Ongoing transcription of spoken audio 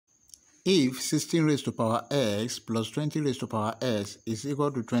If 16 raised to power x plus 20 raised to power s is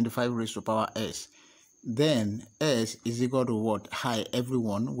equal to 25 raised to power s, then s is equal to what? Hi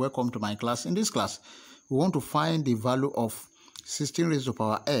everyone, welcome to my class. In this class, we want to find the value of 16 raised to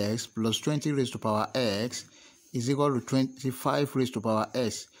power x plus 20 raised to power x is equal to 25 raised to power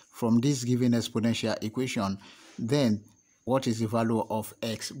s from this given exponential equation. Then what is the value of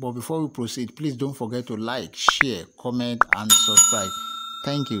x? But before we proceed, please don't forget to like, share, comment and subscribe.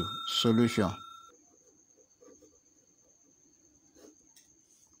 Thank you. Solution.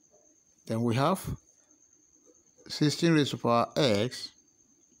 Then we have 16 raised to power x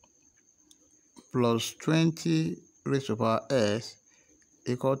plus 20 raised to power s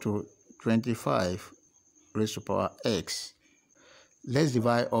equal to 25 raised to power x. Let's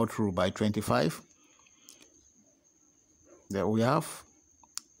divide all through by 25. Then we have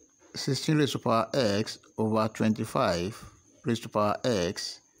 16 raised to power x over 25 raised to power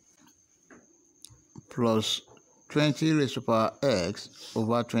x plus 20 raised to power x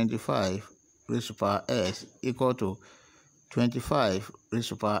over 25 raised to power x equal to 25 raised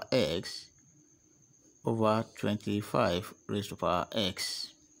to power x over 25 raised to power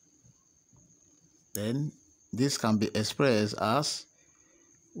x. Then this can be expressed as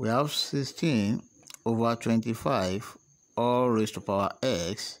we have 16 over 25 all raised to power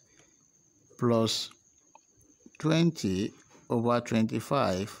x plus 20 over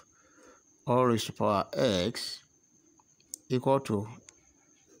 25 all raised to power x equal to,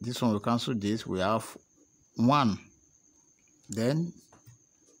 this one we cancel this, we have 1. Then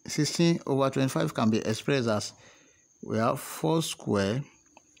 16 over 25 can be expressed as we have 4 square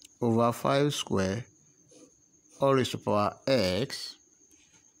over 5 square all raised to power x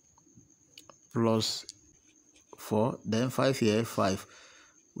plus 4, then 5 here, 5.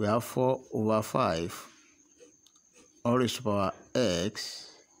 We have 4 over 5 all raised to power x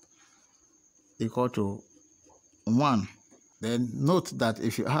equal to 1. Then note that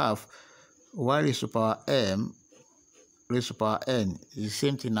if you have y raised to power m raised to power n, is the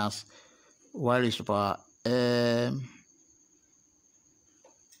same thing as y raised to power m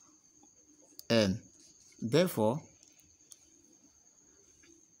n. Therefore,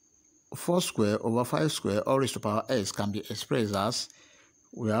 4 square over 5 square all raised to power x can be expressed as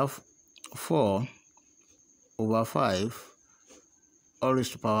we have 4 over 5 all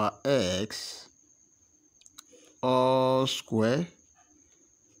raised to power x all square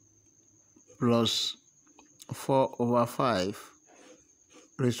plus 4 over 5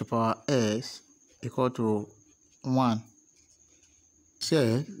 raised to power x equal to 1.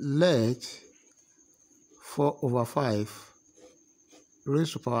 So let 4 over 5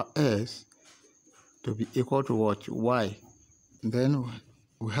 raised to power s to be equal to what? Y. Then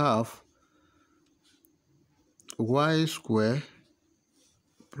we have y square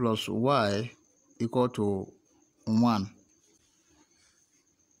plus y equal to 1.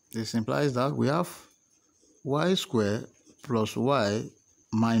 This implies that we have y square plus y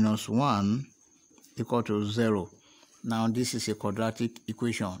minus 1 equal to 0. Now this is a quadratic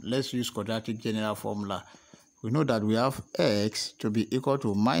equation. Let's use quadratic general formula. We know that we have x to be equal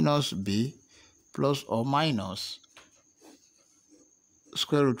to minus b plus or minus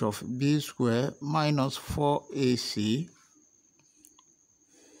square root of b square minus 4ac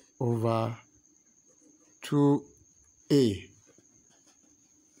over 2a.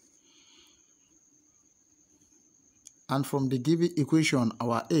 And from the given equation,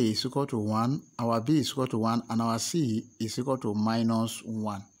 our a is equal to 1, our b is equal to 1, and our c is equal to minus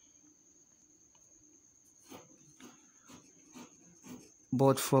 1.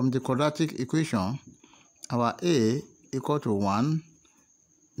 But from the quadratic equation, our a equal to 1,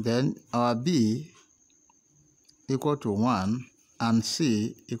 then our b equal to 1, and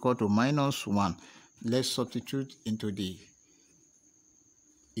c equal to minus 1. Let's substitute into the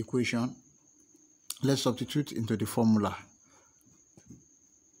equation. Let's substitute into the formula.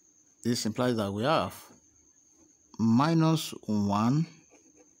 This implies that we have minus 1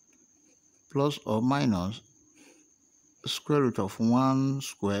 plus or minus square root of 1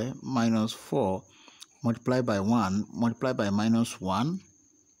 square minus 4 multiplied by 1 multiplied by minus 1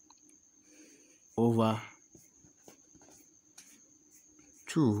 over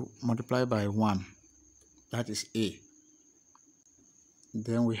 2 multiplied by 1. That is a.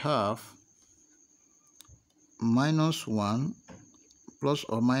 Then we have minus 1 plus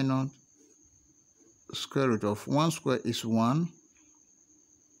or minus square root of 1 square is 1,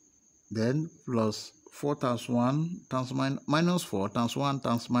 then plus 4 times 1 times minus 4 times 1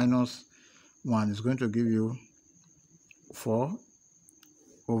 times minus 1 is going to give you 4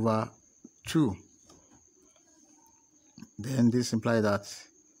 over 2. Then this implies that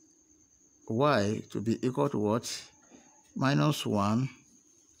y to be equal to what? Minus 1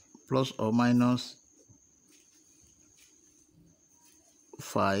 plus or minus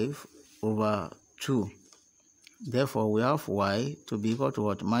 5 over 2. Therefore, we have y to be equal to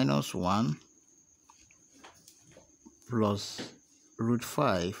what? Minus 1 plus root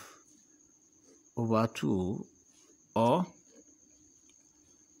 5 over 2, or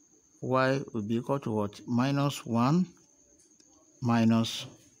y will be equal to what? Minus 1 minus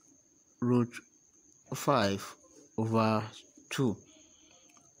root 5 over 2.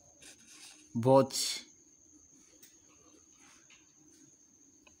 But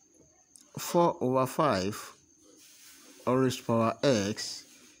 4 over 5 all raised to power x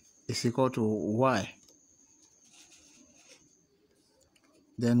is equal to y.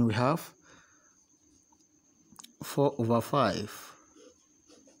 Then we have 4 over 5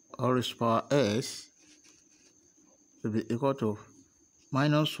 all raised to power s will be equal to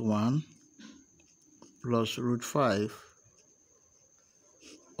minus 1 plus root 5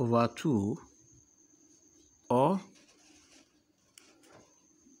 over 2, or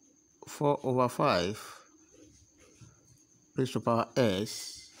 4 over 5 raised to power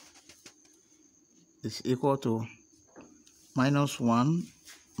s is equal to minus 1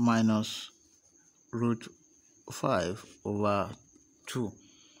 minus root 5 over 2.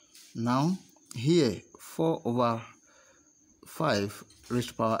 Now, here 4 over 5 raised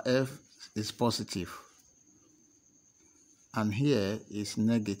to power f is positive, and here is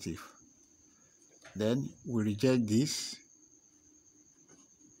negative. Then we reject this.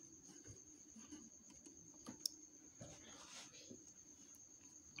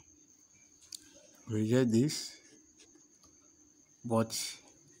 But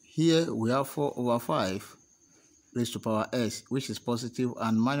here we have 4 over 5 raised to power s, which is positive,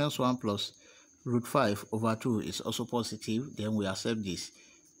 and minus 1 plus root 5 over 2 is also positive. Then we accept this.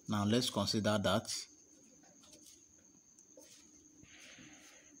 Now let's consider that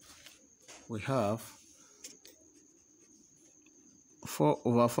we have 4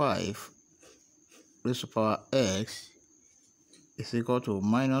 over 5 raised to power x is equal to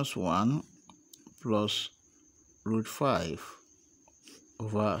minus 1 plus root 5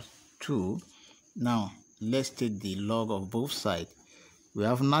 over 2. Now, let's take the log of both sides. We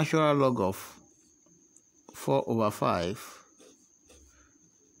have natural log of 4 over 5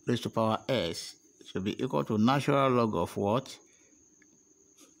 raised to power s should be equal to natural log of what?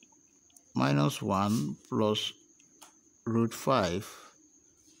 Minus 1 plus root 5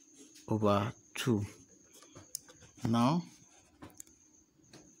 over 2. Now,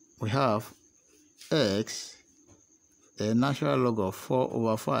 we have x, the natural log of 4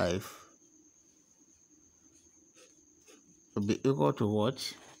 over 5, will be equal to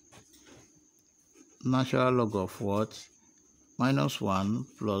what? Natural log of what? Minus 1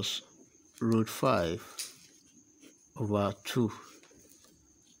 plus root 5 over 2.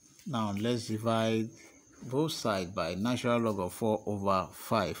 Now let's divide both sides by natural log of 4 over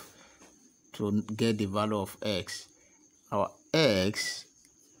 5 to get the value of x. Our x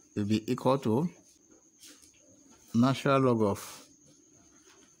will be equal to natural log of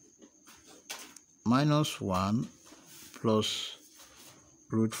minus 1 plus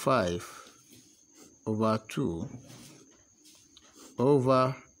root 5 over 2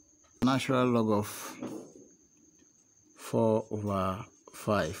 over natural log of 4 over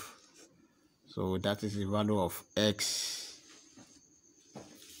 5. So that is the value of x.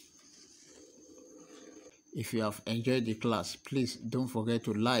 If you have enjoyed the class, please don't forget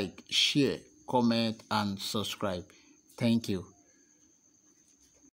to like, share, comment, and subscribe. Thank you.